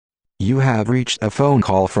You have reached a phone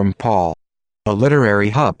call from Paul, a Literary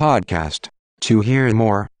Hub podcast. To hear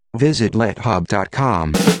more, visit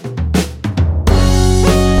lithub.com.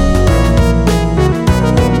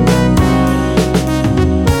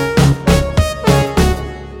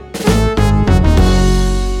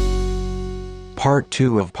 Part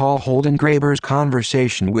 2 of Paul Holdengraber's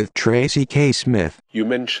conversation with Tracy K. Smith. You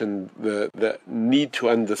mentioned the need to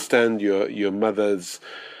understand your mother's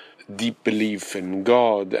deep belief in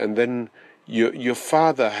God, and then your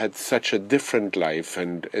father had such a different life,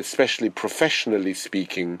 and especially professionally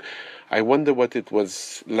speaking, I wonder what it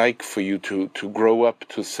was like for you to grow up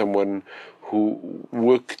to someone who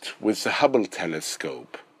worked with the Hubble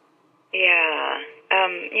telescope. Yeah.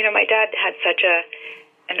 My dad had such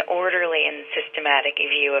an orderly and systematic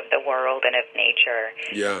view of the world and of nature.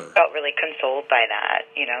 Yeah. Felt really consoled by that.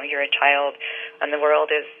 You're a child, and the world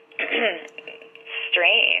is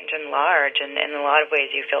strange and large, and in a lot of ways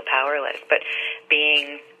you feel powerless. But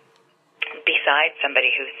being beside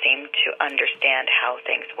somebody who seemed to understand how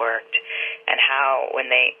things worked, and how when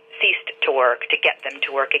they ceased to work, to get them to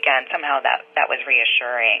work again, somehow that was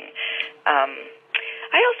reassuring.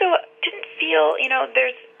 I also didn't feel,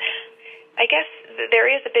 I guess there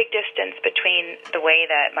is a big distance between the way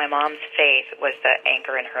that my mom's faith was the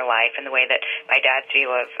anchor in her life and the way that my dad's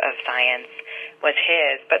view of science was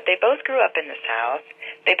his. But they both grew up in the South.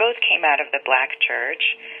 They both came out of the black church.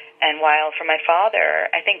 And while for my father,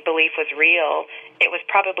 I think belief was real, it was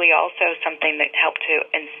probably also something that helped to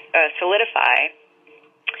solidify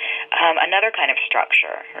another kind of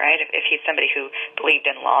structure, right? If he's somebody who believed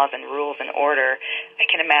in laws and rules and order, I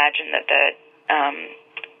can imagine that the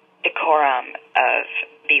decorum of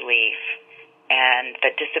belief and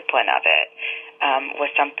the discipline of it was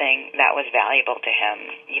something that was valuable to him,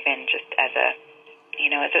 even just as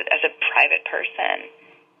a private person.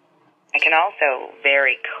 I can also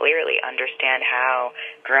very clearly understand how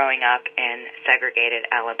growing up in segregated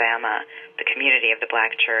Alabama, the community of the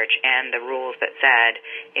black church, and the rules that said,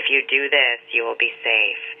 if you do this, you will be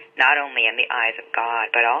safe, not only in the eyes of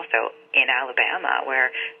God, but also in Alabama,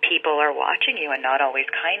 where people are watching you and not always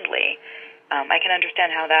kindly. I can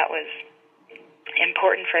understand how that was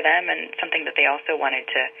important for them and something that they also wanted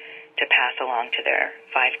to pass along to their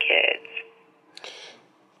 5 kids.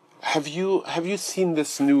 Have you seen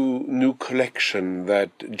this new collection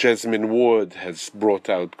that Jasmine Ward has brought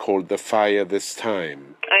out called The Fire This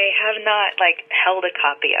Time? I have not held a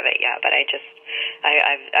copy of it yet, but I've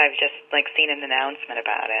just seen an announcement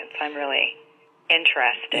about it, so I'm really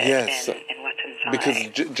interested in what's inside.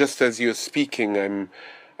 Because just as you're speaking,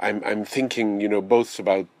 I'm thinking, both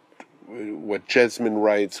about what Jasmine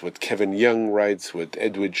writes, what Kevin Young writes, what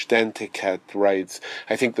Edwidge Danticat writes.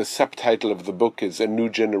 I think the subtitle of the book is A New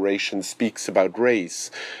Generation Speaks About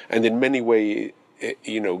Race. And in many ways,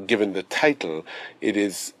 given the title, it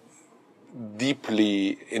is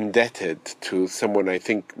deeply indebted to someone I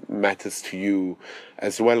think matters to you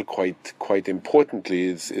as well, quite importantly,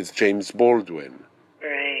 is James Baldwin.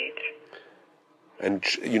 Right. And,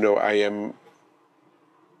 I am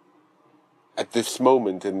at this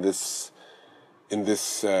moment in this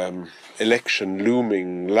election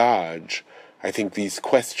looming large, I think these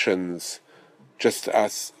questions just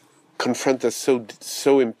confront us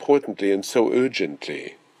so importantly and so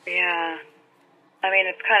urgently. Yeah. I mean,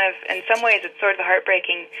 it's kind of, in some ways, it's sort of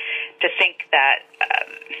heartbreaking to think that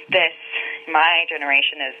my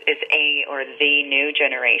generation is a or the new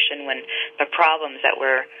generation, when the problems that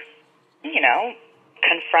we're,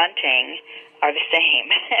 confronting are the same.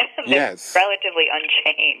 They're Yes. relatively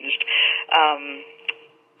unchanged.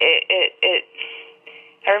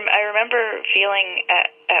 I remember feeling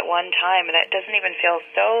at one time, that doesn't even feel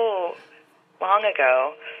so long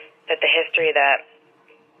ago, that the history that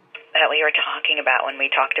we were talking about when we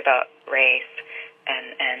talked about race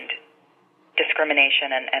and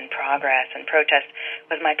discrimination and progress and protest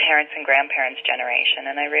was my parents' and grandparents' generation.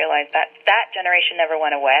 And I realized that generation never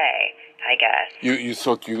went away, I guess. You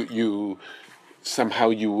thought you somehow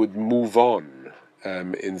you would move on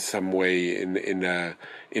in some way in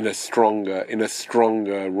a stronger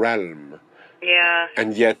realm. Yeah.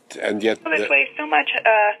 And yet this way so much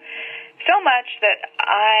that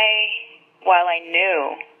while I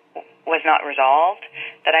knew was not resolved,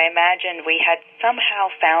 that I imagined we had somehow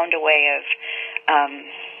found a way of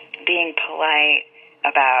being polite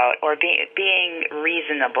about, or being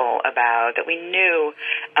reasonable about, that we knew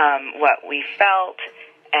what we felt,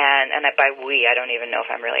 and by we, I don't even know if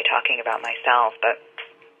I'm really talking about myself, but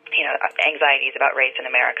anxieties about race in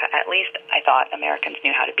America. At least I thought Americans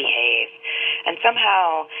knew how to behave, and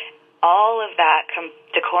somehow all of that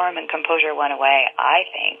decorum and composure went away, I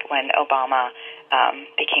think, when Obama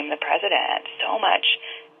became the president. So much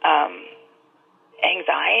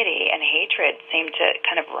anxiety and hatred seemed to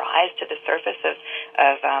kind of rise to the surface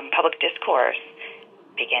of public discourse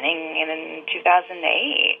beginning in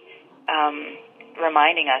 2008,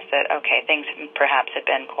 reminding us that, okay, things perhaps had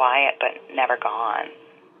been quiet but never gone.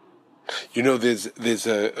 You know, there's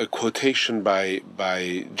a quotation by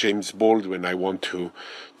James Baldwin I want to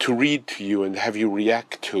read to you and have you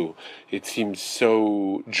react to. It seems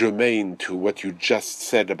so germane to what you just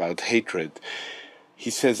said about hatred. He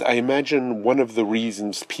says, "I imagine one of the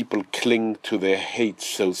reasons people cling to their hate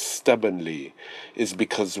so stubbornly is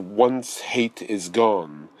because once hate is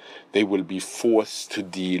gone, they will be forced to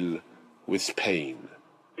deal with pain."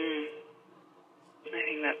 I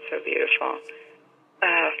think that's so beautiful.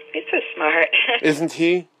 He's so smart. Isn't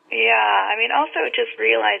he? Yeah, I mean, also just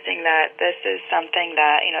realizing that this is something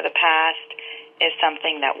that, the past is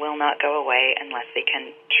something that will not go away unless we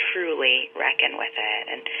can truly reckon with it.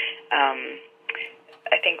 And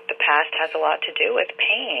I think the past has a lot to do with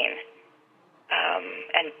pain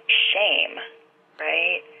and shame,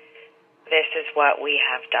 right? This is what we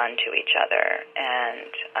have done to each other,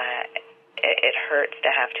 and it hurts to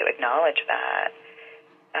have to acknowledge that.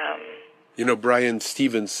 Brian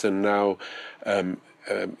Stevenson now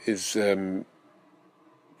is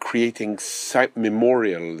creating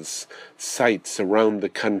memorials, sites around the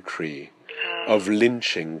country of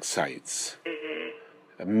lynching sites,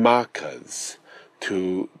 markers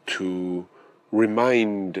to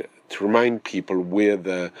remind people where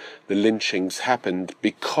the lynchings happened,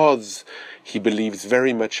 because he believes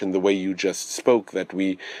very much in the way you just spoke, that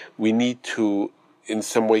we need to in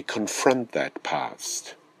some way confront that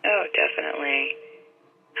past. Oh, definitely.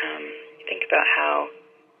 Think about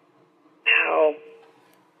how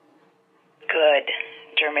good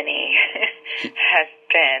Germany has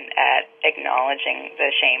been at acknowledging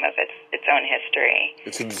the shame of its own history.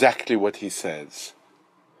 It's exactly what he says.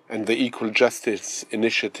 And the Equal Justice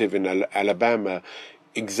Initiative in Alabama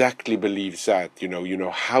exactly believes that.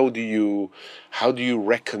 How do you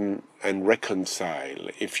reckon and reconcile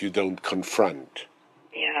if you don't confront?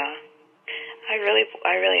 Yeah. I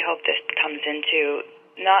really hope this comes into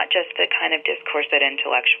not just the kind of discourse that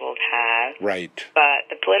intellectuals have, right, but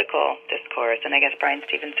the political discourse. And I guess Brian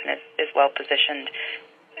Stevenson is well positioned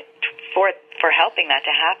for helping that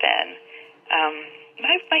to happen.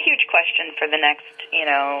 My huge question for the next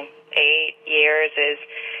 8 years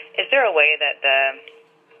is there a way that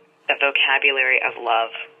the vocabulary of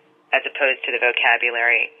love, as opposed to the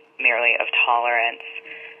vocabulary merely of tolerance,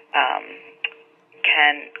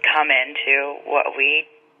 can come into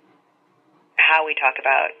how we talk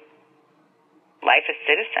about life as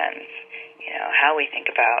citizens, how we think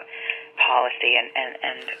about policy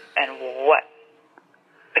and what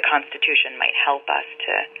the Constitution might help us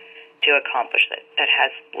to accomplish that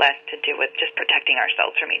has less to do with just protecting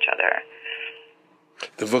ourselves from each other.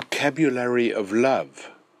 The vocabulary of love.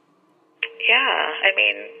 Yeah, I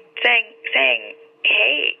mean, saying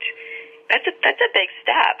hate, that's a big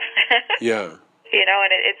step. Yeah.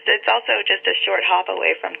 And it's also just a short hop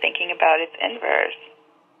away from thinking about its inverse.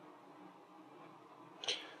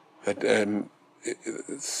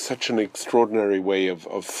 It's such an extraordinary way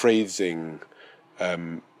of phrasing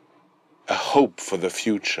a hope for the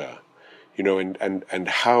future, and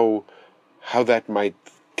how that might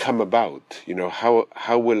come about.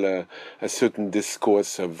 How will a certain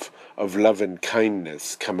discourse of love and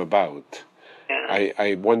kindness come about? Yeah.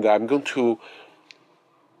 I wonder. I'm going to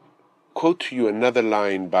quote to you another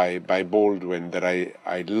line by Baldwin that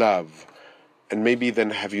I love, and maybe then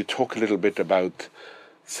have you talk a little bit about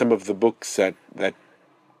some of the books that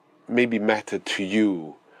maybe matter to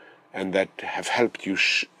you and that have helped you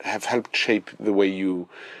have helped shape the way you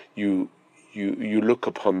look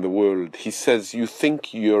upon the world. He says, "You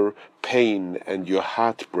think your pain and your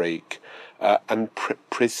heartbreak are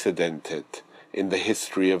unprecedented in the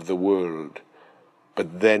history of the world,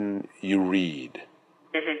 but then you read."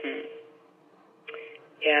 Mm-hmm.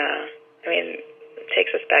 Yeah, I mean, it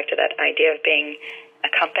takes us back to that idea of being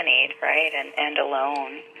accompanied, right, and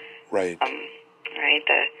alone. Right. Right.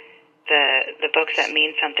 The books that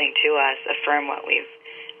mean something to us affirm what we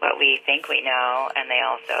think we know, and they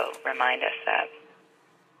also remind us that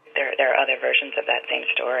there are other versions of that same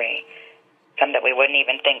story, some that we wouldn't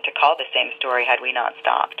even think to call the same story had we not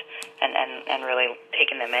stopped and really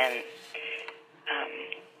taken them in.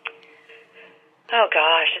 Oh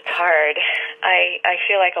gosh, it's hard. I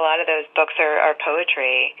feel like a lot of those books are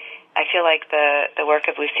poetry, I feel like the work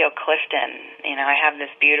of Lucille Clifton, I have this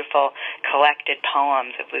beautiful collected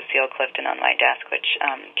poems of Lucille Clifton on my desk, which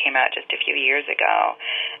came out just a few years ago.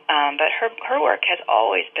 But her work has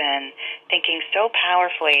always been thinking so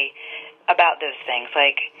powerfully about those things,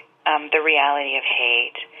 like the reality of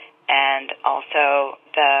hate and also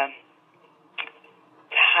the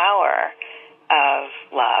power of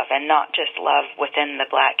love, and not just love within the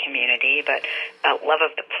Black community, but love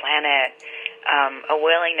of the planet, a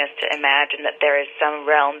willingness to imagine that there is some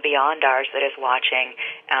realm beyond ours that is watching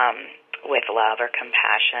with love or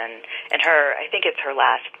compassion. And I think it's her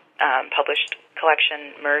last published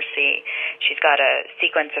collection, Mercy. She's got a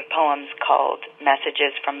sequence of poems called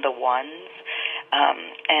Messages from the Ones.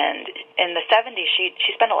 And in the 70s, she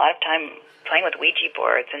spent a lot of time playing with Ouija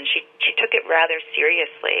boards, and she took it rather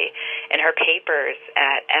seriously. In her papers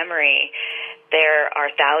at Emory, there are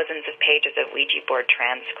thousands of pages of Ouija board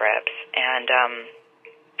transcripts, and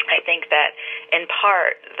I think that in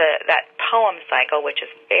part that poem cycle, which is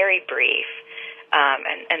very brief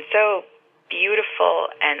and so beautiful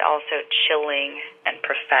and also chilling and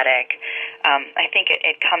prophetic, I think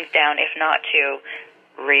it comes down, if not to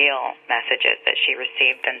real messages that she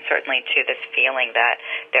received, and certainly to this feeling that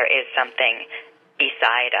there is something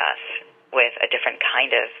beside us with a different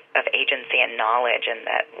kind of agency and knowledge, and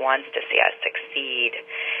that wants to see us succeed.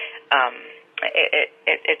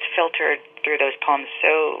 It's filtered through those poems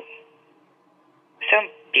so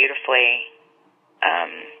beautifully.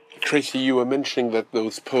 Tracy, you were mentioning that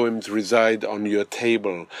those poems reside on your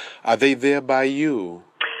table. Are they there by you?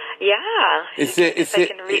 Yeah.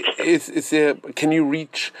 Can you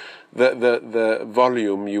reach the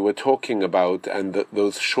volume you were talking about and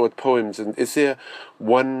those short poems? And is there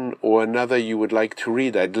one or another you would like to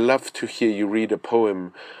read? I'd love to hear you read a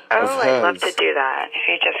poem of hers. I'd love to do that. If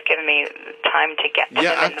you just give me time to get them.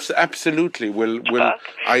 Yeah, absolutely.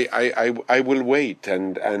 I will wait,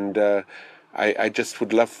 and I just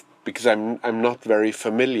would love, because I'm not very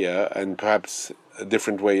familiar, and perhaps a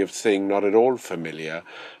different way of saying not at all familiar,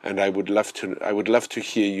 and I would love to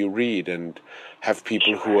hear you read and have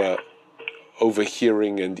people who are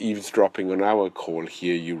overhearing and eavesdropping on our call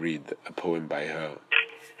hear you read a poem by her.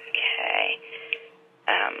 Okay.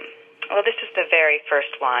 Well, this is the very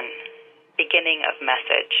first one, beginning of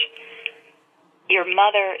message. Your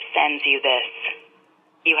mother sends you this.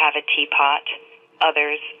 You have a teapot.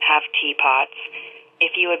 Others have teapots.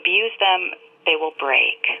 If you abuse them, they will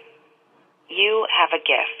break. You have a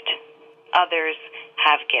gift. Others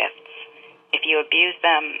have gifts. If you abuse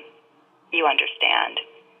them, you understand.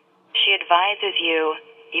 She advises you,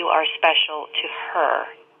 you are special to her.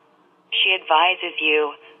 She advises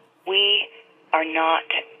you, we are not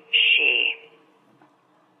she.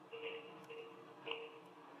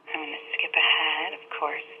 I'm going to skip ahead, of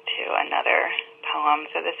course, to another poem.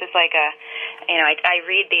 So this is like I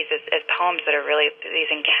read these as poems that are really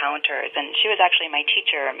these encounters. And she was actually my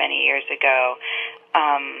teacher many years ago.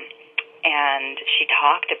 And she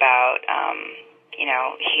talked about,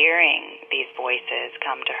 hearing these voices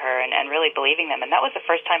come to her and really believing them. And that was the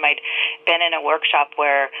first time I'd been in a workshop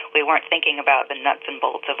where we weren't thinking about the nuts and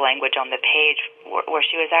bolts of language on the page, where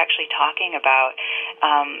she was actually talking about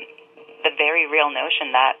the very real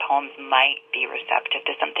notion that poems might be receptive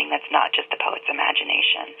to something that's not just the poet's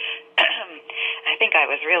imagination. I think I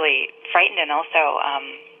was really frightened and also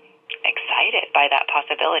excited by that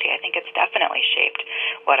possibility. I think it's definitely shaped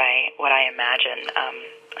what I imagine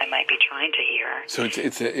I might be trying to hear. So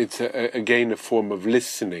it's again a form of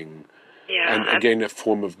listening, yeah, and again a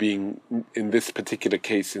form of being, in this particular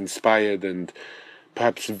case, inspired and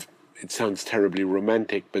perhaps, it sounds terribly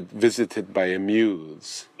romantic, but visited by a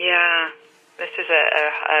muse. Yeah, this is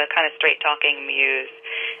a kind of straight-talking muse.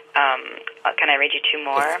 Can I read you two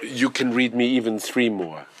more? You can read me even three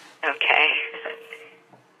more. Okay.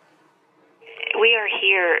 We are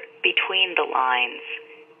here between the lines.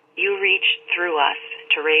 You reach through us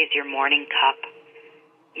to raise your morning cup.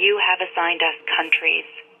 You have assigned us countries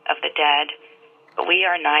of the dead, but we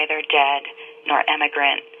are neither dead nor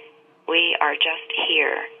emigrant. We are just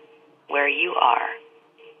here where you are.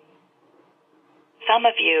 Some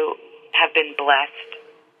of you have been blessed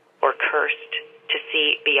or cursed to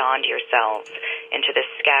see beyond yourselves into the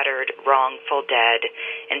scattered, wrongful dead,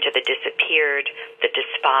 into the disappeared, the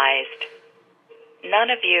despised. None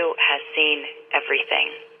of you has seen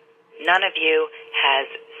everything. None of you has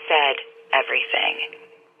said everything.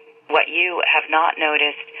 What you have not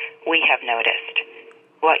noticed, we have noticed.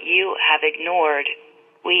 What you have ignored,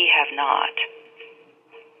 we have not.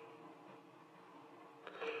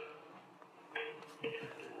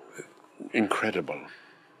 Incredible.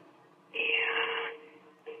 Yeah.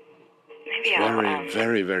 maybe very,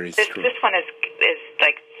 very, very strong. This one is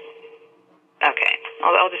like, okay,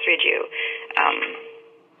 I'll just read you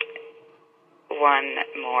one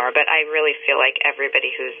more, but I really feel like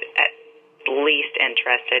everybody who's at least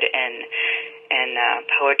interested in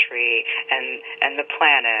poetry and the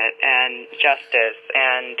planet and justice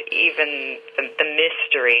and even the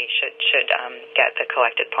mystery should get the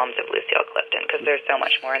collected poems of Lucille Clifton, because there's so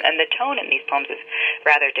much more, and the tone in these poems is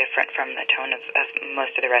rather different from the tone of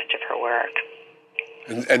most of the rest of her work.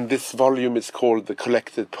 And this volume is called The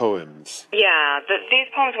Collected Poems. Yeah, these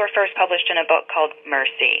poems were first published in a book called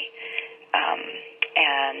Mercy,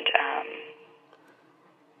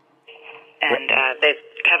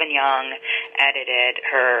 Kevin Young edited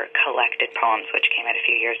her collected poems, which came out a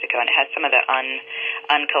few years ago, and it has some of the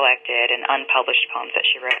uncollected and unpublished poems that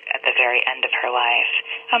she wrote at the very end of her life.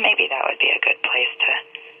 Oh, maybe that would be a good place to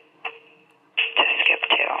skip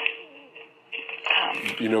to.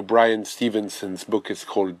 You know, Brian Stevenson's book is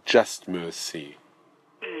called Just Mercy.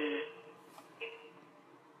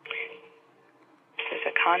 This is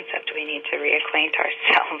a concept we need to reacquaint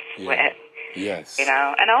ourselves with. Yes. You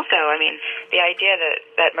know, and also, I mean, the idea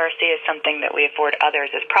that mercy is something that we afford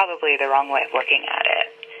others is probably the wrong way of looking at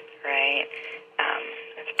it, right?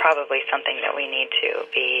 It's probably something that we need to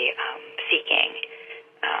be seeking,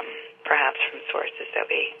 perhaps from sources that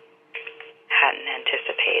we hadn't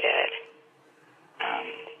anticipated.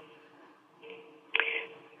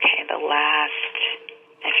 Okay, the last,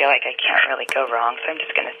 I feel like I can't really go wrong, so I'm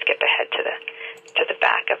just going to skip ahead to the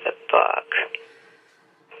back of the book.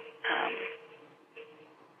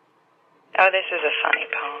 Oh, this is a funny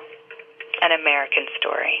poem. An American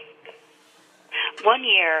Story. One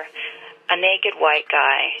year, a naked white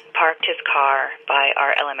guy parked his car by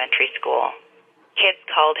our elementary school. Kids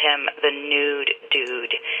called him the nude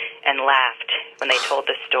dude and laughed when they told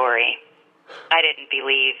the story. I didn't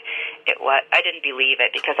believe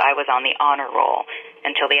it because I was on the honor roll.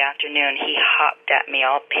 Until the afternoon, he hopped at me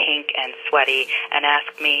all pink and sweaty and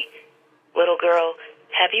asked me, "Little girl,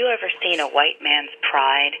 have you ever seen a white man's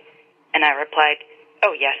pride?" And I replied,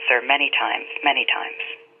 "Oh, yes, sir, many times, many times."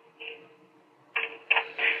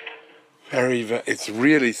 It's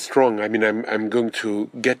really strong. I mean, I'm going to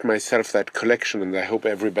get myself that collection, and I hope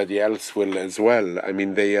everybody else will as well. I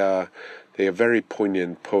mean, they are very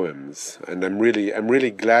poignant poems, and I'm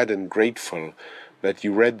really glad and grateful that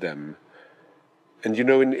you read them. And you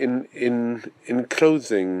know, in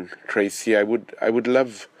closing, Tracy, I would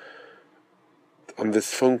love on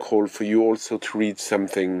this phone call for you also to read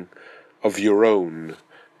something of your own,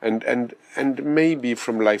 and maybe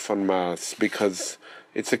from Life on Mars, because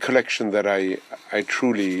it's a collection that I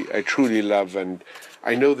truly love, and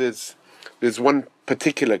I know there's one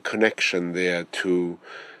particular connection there to,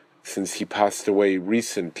 since he passed away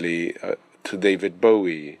recently, to David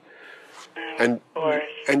Bowie, and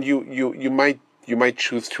you might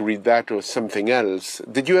choose to read that or something else.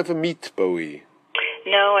 Did you ever meet Bowie?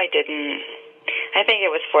 No, I didn't. I think it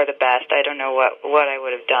was for the best. I don't know what I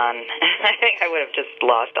would have done. I think I would have just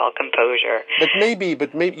lost all composure. But maybe,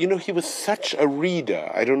 you know, he was such a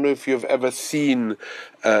reader. I don't know if you've ever seen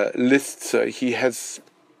lists.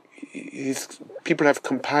 People have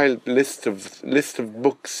compiled list of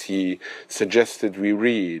books he suggested we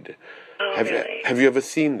read. Oh, really? Have you ever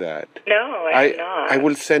seen that? No, I have not. I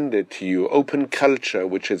will send it to you. Open Culture,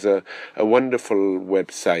 which is a wonderful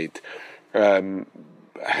website,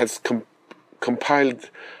 has compiled,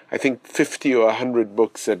 I think, 50 or 100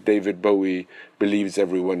 books that David Bowie believes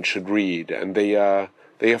everyone should read, and they are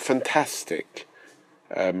fantastic.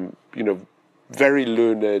 You know, very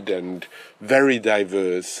learned and very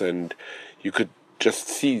diverse, and you could just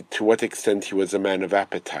see to what extent he was a man of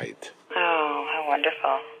appetite. Oh, how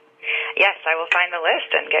wonderful! Yes, I will find the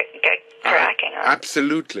list and get cracking on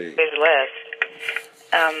absolutely his list.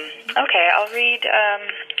 Okay, I'll read.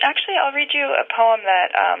 Actually, I'll read you a poem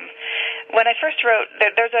that when I first wrote.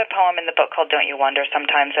 There's a poem in the book called "Don't You Wonder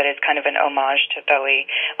Sometimes" that is kind of an homage to Bowie.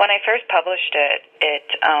 When I first published it,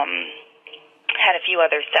 had a few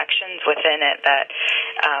other sections within it that,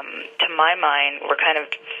 to my mind, were kind of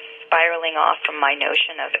spiraling off from my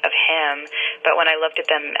notion of him. But when I looked at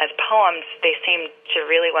them as poems, they seemed to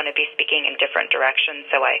really want to be speaking in different directions,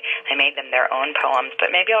 so I made them their own poems.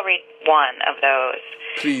 But maybe I'll read one of those.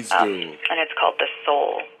 Please do. And it's called "The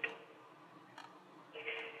Soul."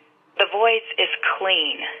 The voice is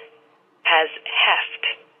clean, has heft,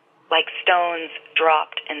 like stones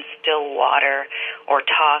dropped in still water or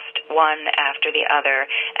tossed one after the other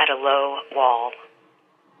at a low wall,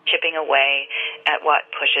 chipping away at what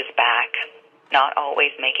pushes back, not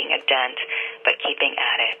always making a dent, but keeping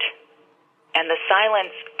at it. And the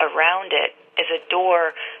silence around it is a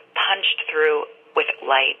door punched through with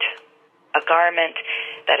light, a garment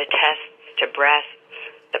that attests to breasts,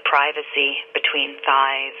 the privacy between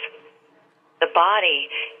thighs. The body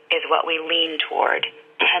is what we lean toward,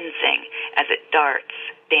 tensing as it darts,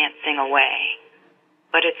 dancing away.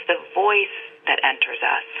 But it's the voice that enters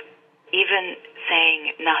us, even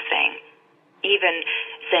saying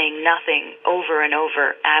nothing over and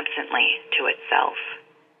over absently to itself.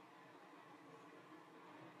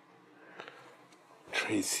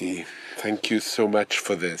 Tracy, thank you so much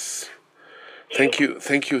for this. Thank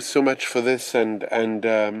you so much for this, and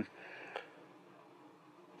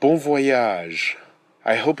bon voyage.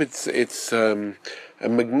 I hope it's a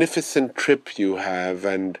magnificent trip you have,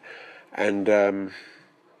 and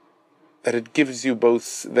that it gives you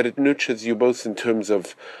both, that it nurtures you both in terms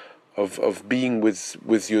of being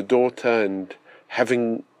with your daughter and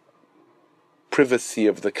having privacy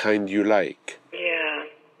of the kind you like. Yeah,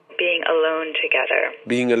 being alone together.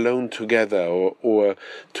 Being alone together, or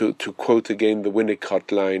to quote again the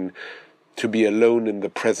Winnicott line, to be alone in the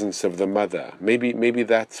presence of the mother. Maybe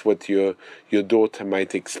that's what your daughter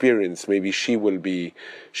might experience. Maybe she will be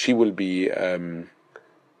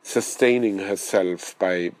sustaining herself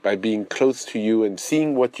by being close to you and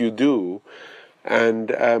seeing what you do,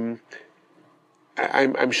 and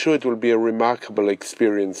I'm sure it will be a remarkable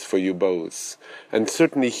experience for you both. And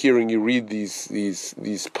certainly hearing you read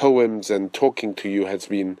these poems and talking to you has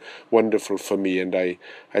been wonderful for me, and I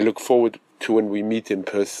look forward to when we meet in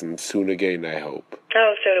person soon again, I hope.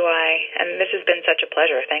 Oh, so do I. And this has been such a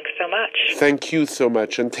pleasure. Thanks so much. Thank you so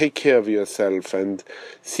much, and take care of yourself, and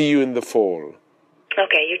see you in the fall.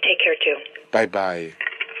 Okay, you take care too. Bye-bye.